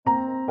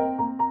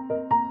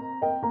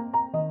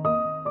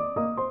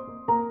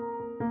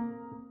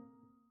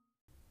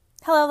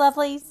Hello,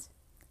 lovelies.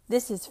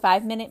 This is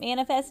 5 Minute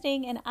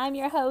Manifesting, and I'm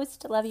your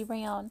host, Lovey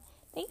Brown.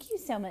 Thank you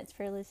so much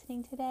for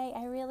listening today.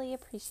 I really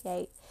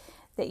appreciate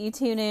that you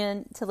tune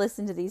in to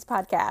listen to these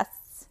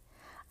podcasts.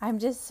 I'm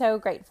just so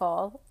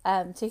grateful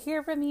to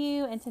hear from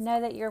you and to know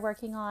that you're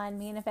working on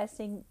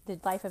manifesting the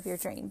life of your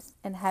dreams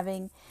and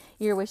having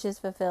your wishes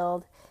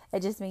fulfilled.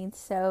 It just means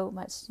so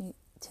much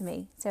to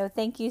me. So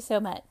thank you so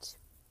much.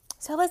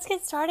 So let's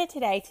get started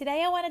today.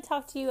 Today I want to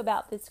talk to you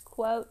about this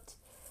quote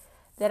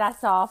that I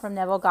saw from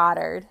Neville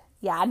Goddard.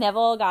 Yeah,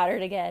 Neville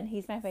Goddard again.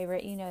 He's my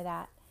favorite. You know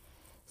that.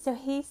 So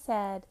he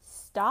said,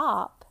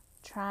 stop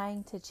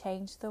trying to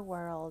change the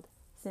world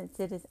since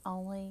it is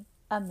only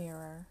a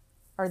mirror.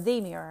 Or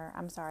the mirror.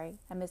 I'm sorry.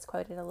 I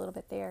misquoted a little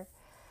bit there.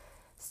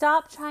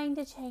 Stop trying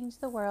to change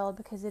the world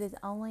because it is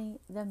only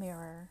the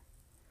mirror.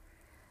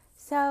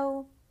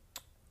 So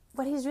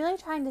what he's really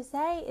trying to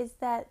say is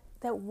that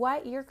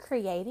what you're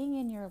creating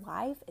in your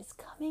life is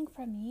coming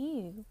from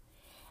you.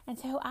 And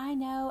so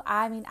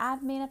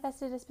I've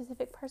manifested a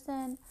specific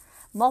person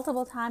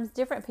multiple times,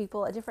 different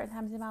people at different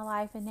times in my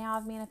life. And now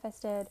I've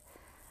manifested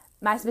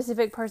my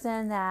specific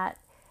person that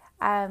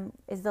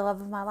is the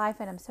love of my life.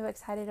 And I'm so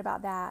excited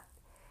about that.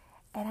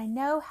 And I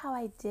know how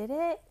I did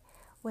it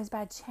was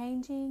by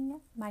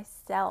changing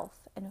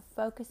myself and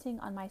focusing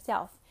on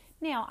myself.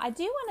 Now, I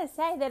do want to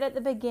say that at the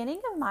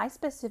beginning of my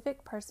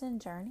specific person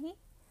journey,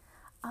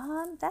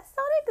 that's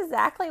not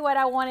exactly what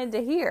I wanted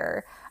to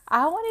hear.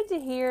 I wanted to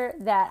hear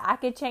that I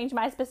could change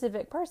my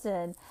specific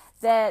person,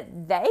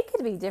 that they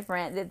could be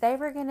different, that they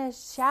were going to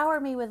shower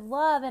me with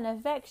love and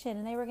affection,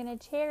 and they were going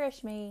to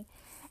cherish me,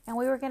 and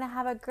we were going to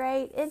have a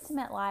great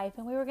intimate life,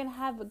 and we were going to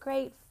have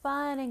great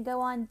fun and go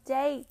on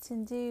dates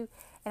and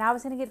I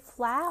was going to get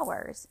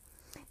flowers.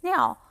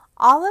 Now,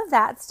 all of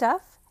that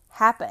stuff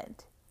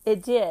happened.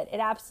 It did. It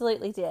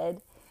absolutely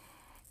did.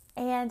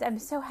 And I'm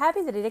so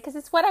happy that it did because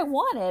it's what I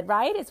wanted,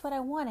 right? It's what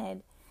I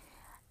wanted.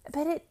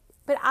 But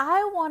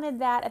I wanted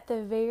that at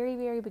the very,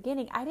 very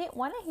beginning. I didn't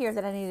want to hear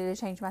that I needed to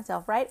change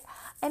myself, right?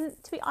 And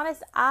to be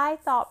honest, I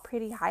thought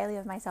pretty highly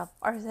of myself,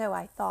 or so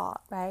I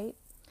thought, right?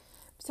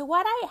 So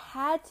what I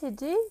had to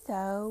do,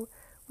 though,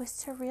 was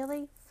to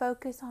really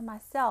focus on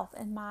myself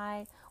and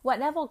what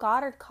Neville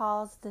Goddard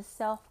calls the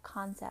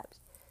self-concept,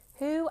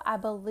 who I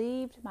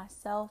believed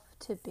myself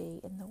to be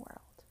in the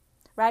world.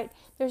 Right?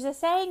 There's a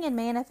saying in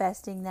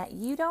manifesting that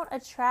you don't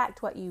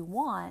attract what you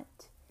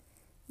want,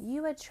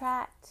 you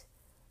attract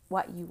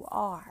what you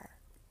are.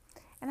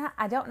 And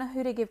I don't know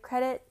who to give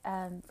credit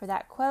for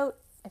that quote.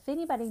 If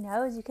anybody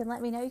knows, you can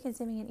let me know. You can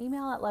send me an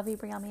email at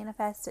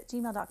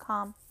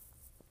loveybriownmanifest@gmail.com.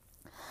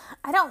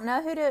 I don't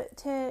know who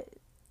to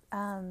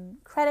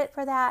credit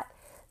for that,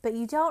 but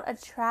you don't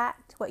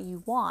attract what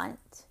you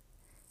want,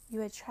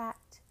 you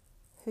attract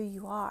who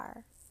you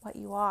are, what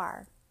you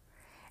are.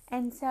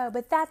 And so,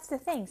 but that's the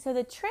thing. So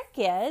the trick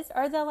is,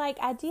 or the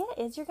idea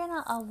is, you're going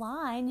to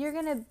align, you're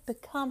going to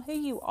become who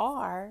you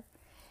are,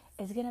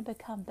 is going to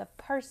become the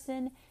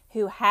person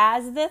who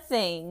has the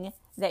thing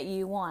that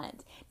you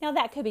want. Now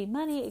that could be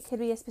money, it could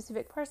be a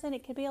specific person,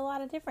 it could be a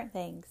lot of different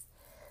things.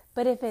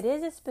 But if it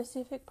is a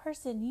specific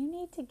person, you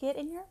need to get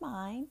in your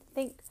mind,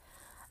 think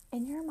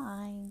in your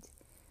mind,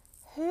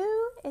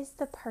 who is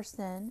the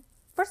person,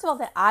 first of all,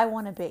 that I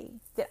want to be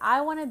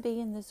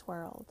in this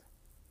world.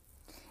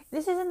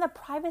 This is in the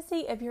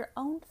privacy of your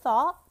own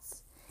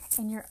thoughts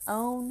and your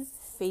own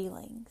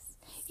feelings.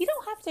 You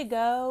don't have to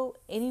go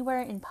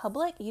anywhere in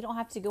public. You don't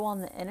have to go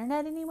on the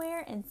internet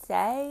anywhere and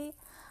say,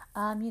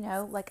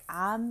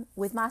 I'm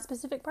with my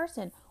specific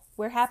person.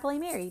 We're happily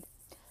married.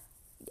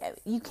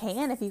 You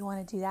can if you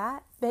want to do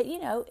that. But,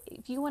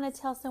 if you want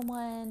to tell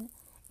someone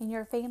in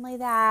your family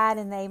that,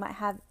 and they might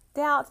have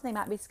doubts and they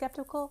might be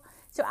skeptical.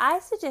 So I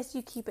suggest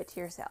you keep it to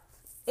yourself,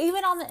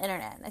 even on the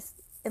internet.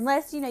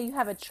 Unless, you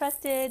have a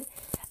trusted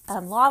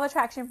law of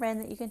attraction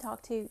friend that you can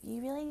talk to,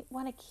 you really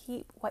want to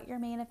keep what you're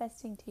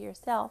manifesting to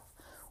yourself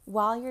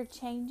while you're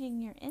changing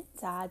your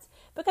insides.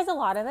 Because a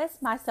lot of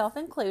us, myself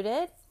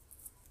included,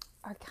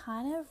 are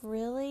kind of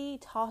really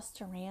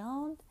tossed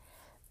around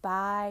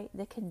by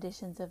the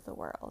conditions of the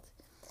world.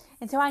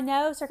 And so I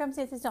know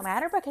circumstances don't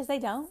matter, because they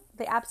don't.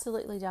 They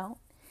absolutely don't.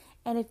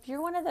 And if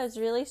you're one of those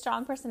really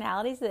strong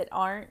personalities that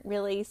aren't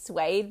really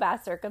swayed by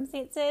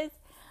circumstances,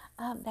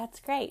 that's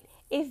great.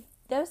 If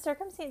those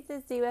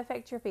circumstances do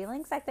affect your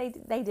feelings like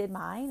they did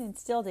mine and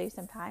still do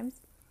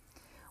sometimes,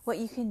 what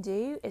you can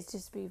do is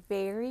just be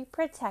very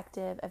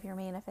protective of your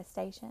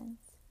manifestations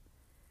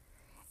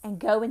and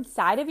go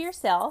inside of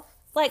yourself.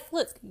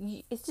 Look,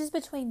 it's just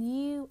between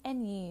you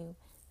and you.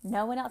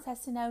 No one else has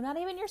to know, not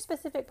even your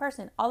specific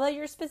person. Although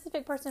your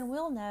specific person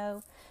will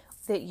know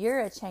that you're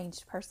a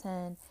changed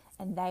person,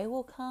 and they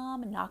will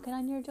come knocking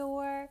on your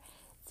door,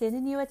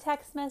 sending you a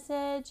text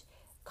message,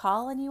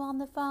 calling you on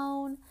the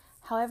phone,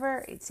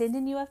 however,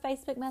 sending you a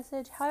Facebook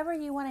message, however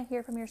you want to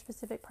hear from your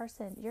specific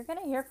person, you're going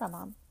to hear from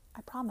them.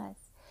 I promise.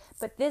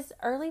 But this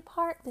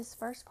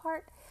first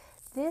part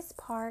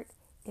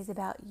is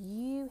about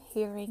you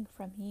hearing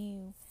from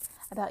you,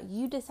 about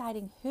you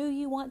deciding who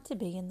you want to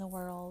be in the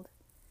world.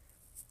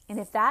 And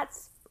if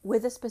that's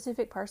with a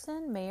specific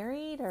person,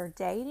 married or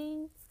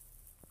dating,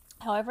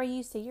 however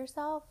you see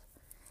yourself,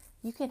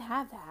 you can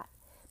have that.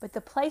 But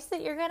the place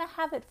that you're going to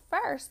have it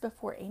first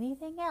before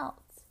anything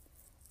else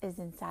is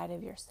inside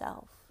of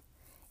yourself,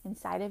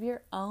 inside of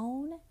your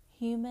own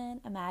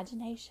human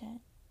imagination.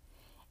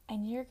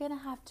 And you're going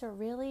to have to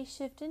really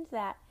shift into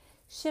that.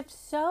 Shift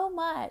so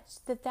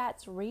much that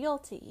that's real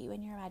to you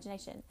in your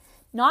imagination.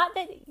 Not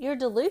that you're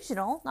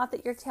delusional, not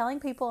that you're telling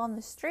people on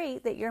the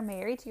street that you're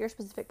married to your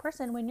specific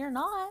person when you're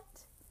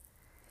not.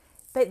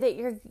 But that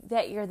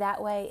you're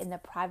that way in the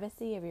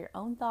privacy of your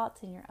own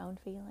thoughts and your own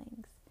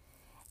feelings.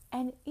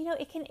 And,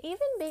 it can even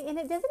be, and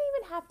it doesn't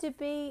even have to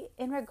be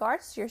in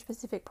regards to your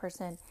specific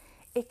person.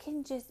 It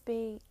can just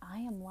be, I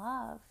am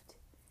loved.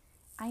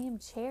 I am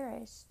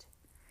cherished.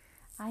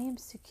 I am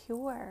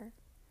secure.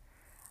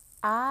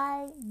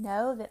 I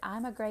know that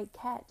I'm a great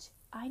catch.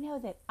 I know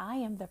that I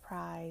am the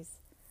prize.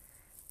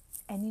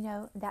 And,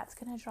 that's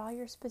going to draw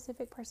your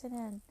specific person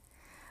in.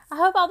 I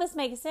hope all this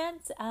makes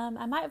sense.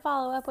 I might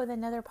follow up with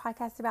another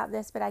podcast about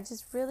this, but I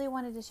just really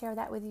wanted to share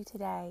that with you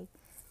today.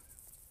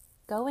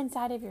 Go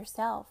inside of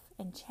yourself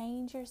and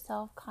change your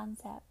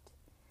self-concept.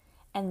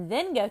 And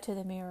then go to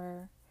the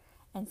mirror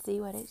and see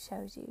what it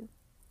shows you.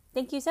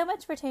 Thank you so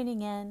much for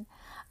tuning in.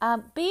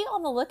 Be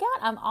on the lookout.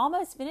 I'm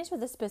almost finished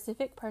with a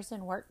specific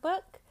person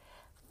workbook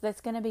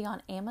that's going to be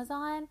on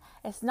Amazon.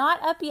 It's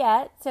not up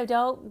yet, so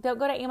don't go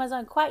to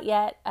Amazon quite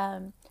yet.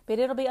 But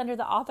it'll be under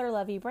the author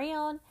Lovey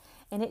Brown,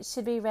 and it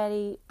should be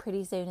ready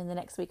pretty soon in the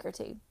next week or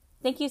two.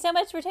 Thank you so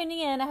much for tuning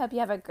in. I hope you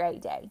have a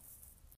great day.